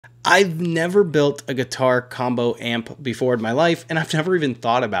I've never built a guitar combo amp before in my life, and I've never even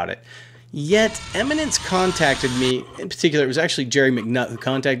thought about it. Yet, Eminence contacted me. In particular, it was actually Jerry McNutt who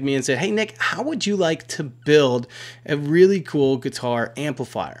contacted me and said, "Hey Nick, how would you like to build a really cool guitar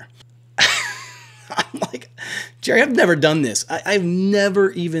amplifier?" I'm like, "Jerry, I've never done this. I've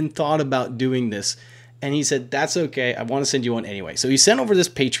never even thought about doing this." And he said, "That's okay. I want to send you one anyway." So he sent over this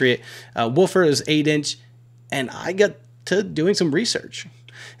Patriot woofer. It was 8-inch, and I got to doing some research.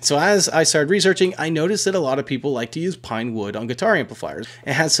 So as I started researching, I noticed that a lot of people like to use pine wood on guitar amplifiers.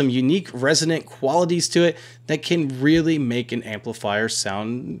 It has some unique resonant qualities to it that can really make an amplifier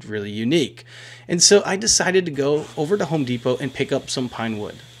sound really unique. And so I decided to go over to Home Depot and pick up some pine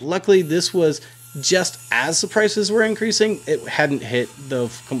wood. Luckily, this was just as the prices were increasing. It hadn't hit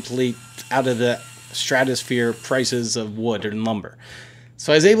the complete out of the stratosphere prices of wood and lumber.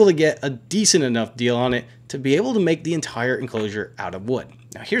 So I was able to get a decent enough deal on it to be able to make the entire enclosure out of wood.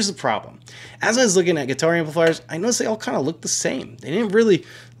 Now here's the problem. As I was looking at guitar amplifiers, I noticed they all kind of looked the same. They didn't really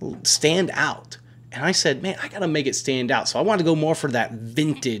stand out. And I said, man, I gotta make it stand out. So I wanted to go more for that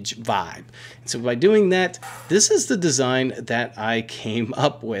vintage vibe. And so by doing that, this is the design that I came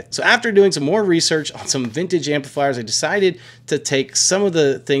up with. So after doing some more research on some vintage amplifiers, I decided to take some of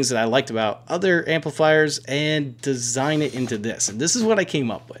the things that I liked about other amplifiers and design it into this. And this is what I came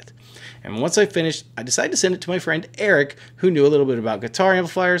up with. And once I finished, I decided to send it to my friend Eric, who knew a little bit about guitar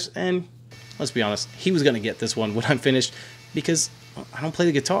amplifiers. And let's be honest, he was gonna get this one when I'm finished because I don't play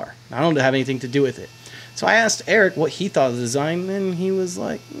the guitar. I don't have anything to do with it. So I asked Eric what he thought of the design, and he was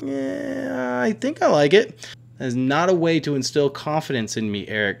like, "Yeah, I think I like it." That is not a way to instill confidence in me,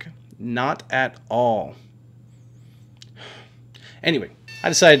 Eric. Not at all. Anyway, I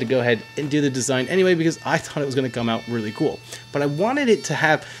decided to go ahead and do the design anyway because I thought it was going to come out really cool. But I wanted it to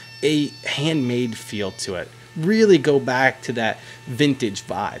have a handmade feel to it. Really go back to that vintage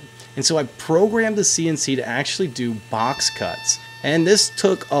vibe. And so I programmed the CNC to actually do box cuts. And this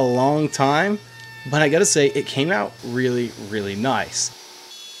took a long time, but I gotta say, it came out really, really nice.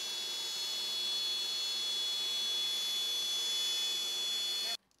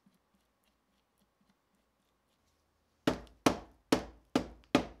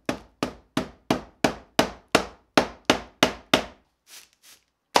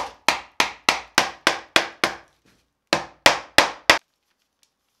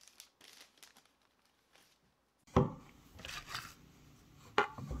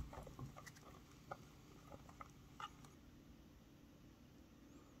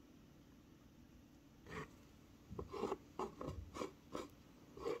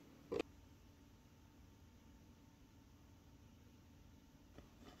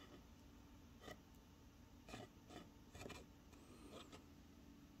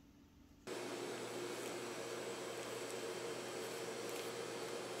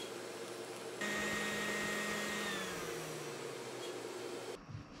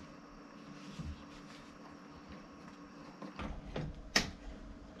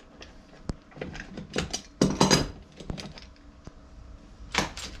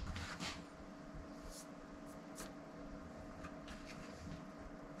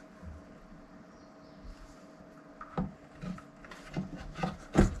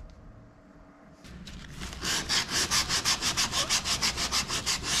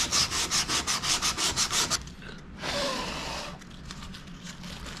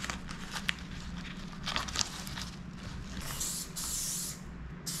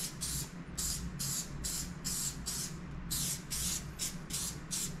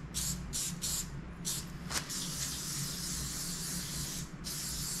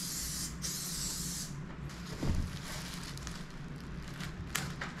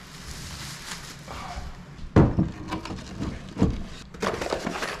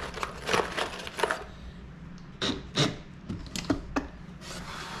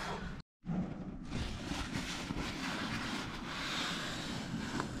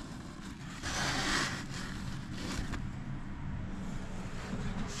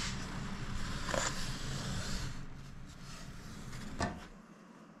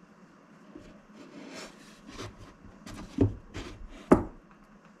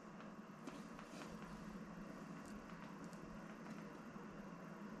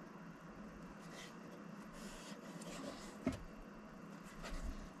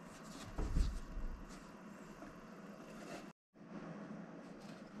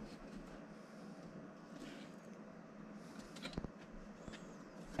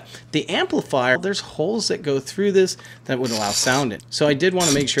 The amplifier, there's holes that go through this that would allow sound in. So I did want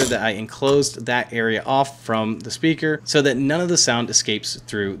to make sure that I enclosed that area off from the speaker so that none of the sound escapes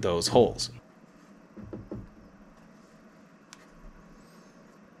through those holes.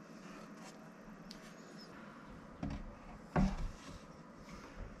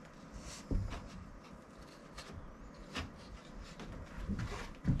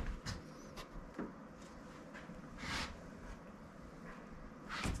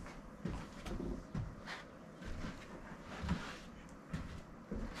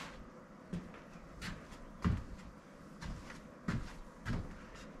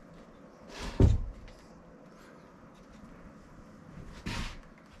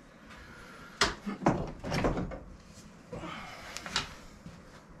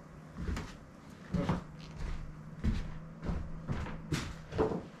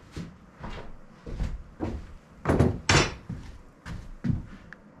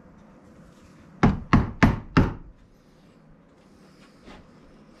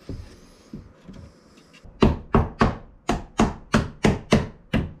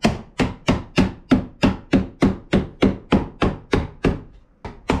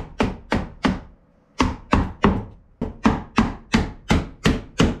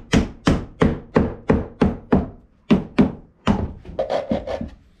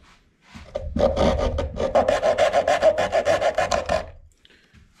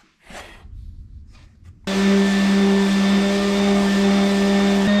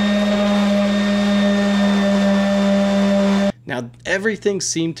 everything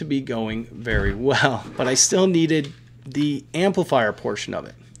seemed to be going very well, but I still needed the amplifier portion of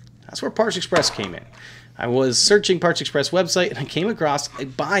it. That's where Parts Express came in. I was searching Parts Express website and I came across a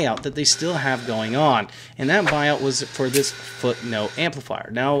buyout that they still have going on. And that buyout was for this footnote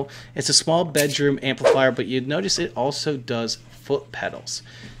amplifier. Now, it's a small bedroom amplifier, but you'd notice it also does foot pedals.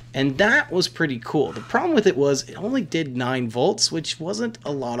 And that was pretty cool. The problem with it was it only did 9 volts, which wasn't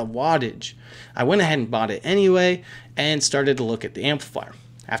a lot of wattage. I went ahead and bought it anyway and started to look at the amplifier.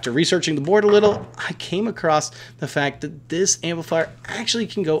 After researching the board a little, I came across the fact that this amplifier actually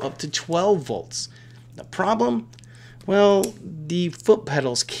can go up to 12 volts. The problem? Well, the foot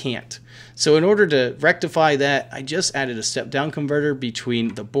pedals can't. So in order to rectify that, I just added a step-down converter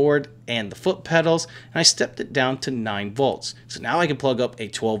between the board and the foot pedals, and I stepped it down to 9 volts. So now I can plug up a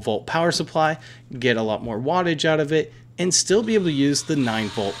 12-volt power supply, get a lot more wattage out of it, and still be able to use the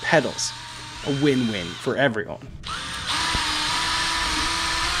 9-volt pedals. A win-win for everyone.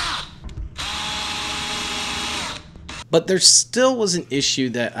 But there still was an issue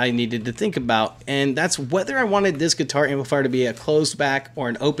that I needed to think about, and that's whether I wanted this guitar amplifier to be a closed back or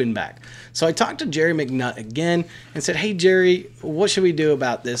an open back. So I talked to Jerry McNutt again and said, hey Jerry, what should we do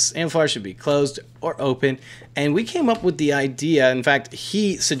about this? Amplifier should be closed or open. And we came up with the idea, in fact,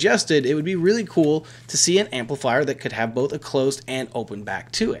 he suggested it would be really cool to see an amplifier that could have both a closed and open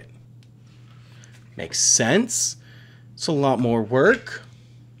back to it. Makes sense. It's a lot more work.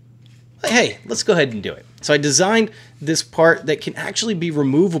 But hey, let's go ahead and do it. So I designed this part that can actually be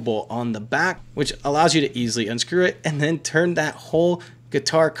removable on the back, which allows you to easily unscrew it and then turn that whole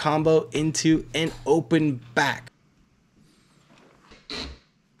guitar combo into an open back.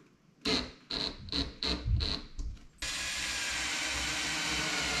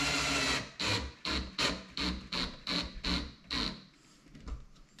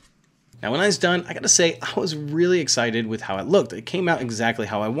 Now when I was done, I gotta say, I was really excited with how it looked. It came out exactly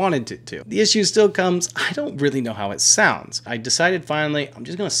how I wanted it to. The issue still comes, I don't really know how it sounds. I decided finally, I'm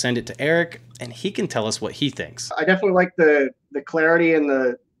just gonna send it to Eric and he can tell us what he thinks. I definitely like the clarity and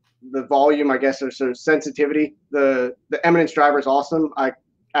the volume, I guess, or sort of sensitivity. The Eminence driver is awesome. I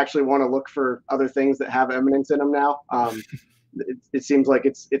actually want to look for other things that have Eminence in them now. It seems like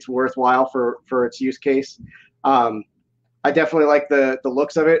it's worthwhile for its use case. I definitely like the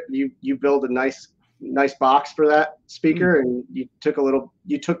looks of it. You build a nice box for that speaker, and you took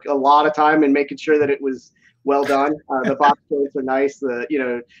a lot of time in making sure that it was well done. The box plates are nice.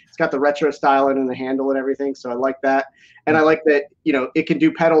 It's got the retro styling and the handle and everything, so I like that. And I like that it can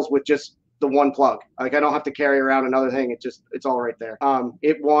do pedals with just the one plug. Like I don't have to carry around another thing. It's all right there.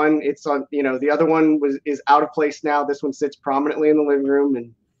 It won. It's on. The other one is out of place now. This one sits prominently in the living room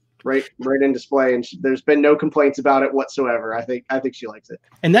and right in display, and there's been no complaints about it whatsoever. I think she likes it.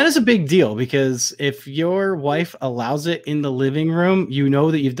 And that is a big deal, because if your wife allows it in the living room, you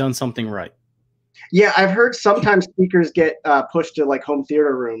know that you've done something right. Yeah, I've heard sometimes speakers get pushed to like home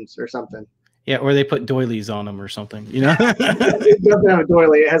theater rooms or something. Yeah, or they put doilies on them or something, It doesn't have a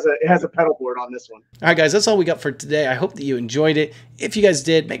doily. It has a pedal board on this one. All right, guys, that's all we got for today. I hope that you enjoyed it. If you guys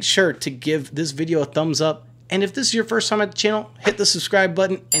did, make sure to give this video a thumbs up. And if this is your first time at the channel, hit the subscribe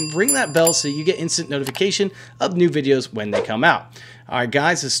button and ring that bell so you get instant notification of new videos when they come out. All right,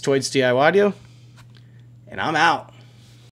 guys, this is Toyd's DIY Audio, and I'm out.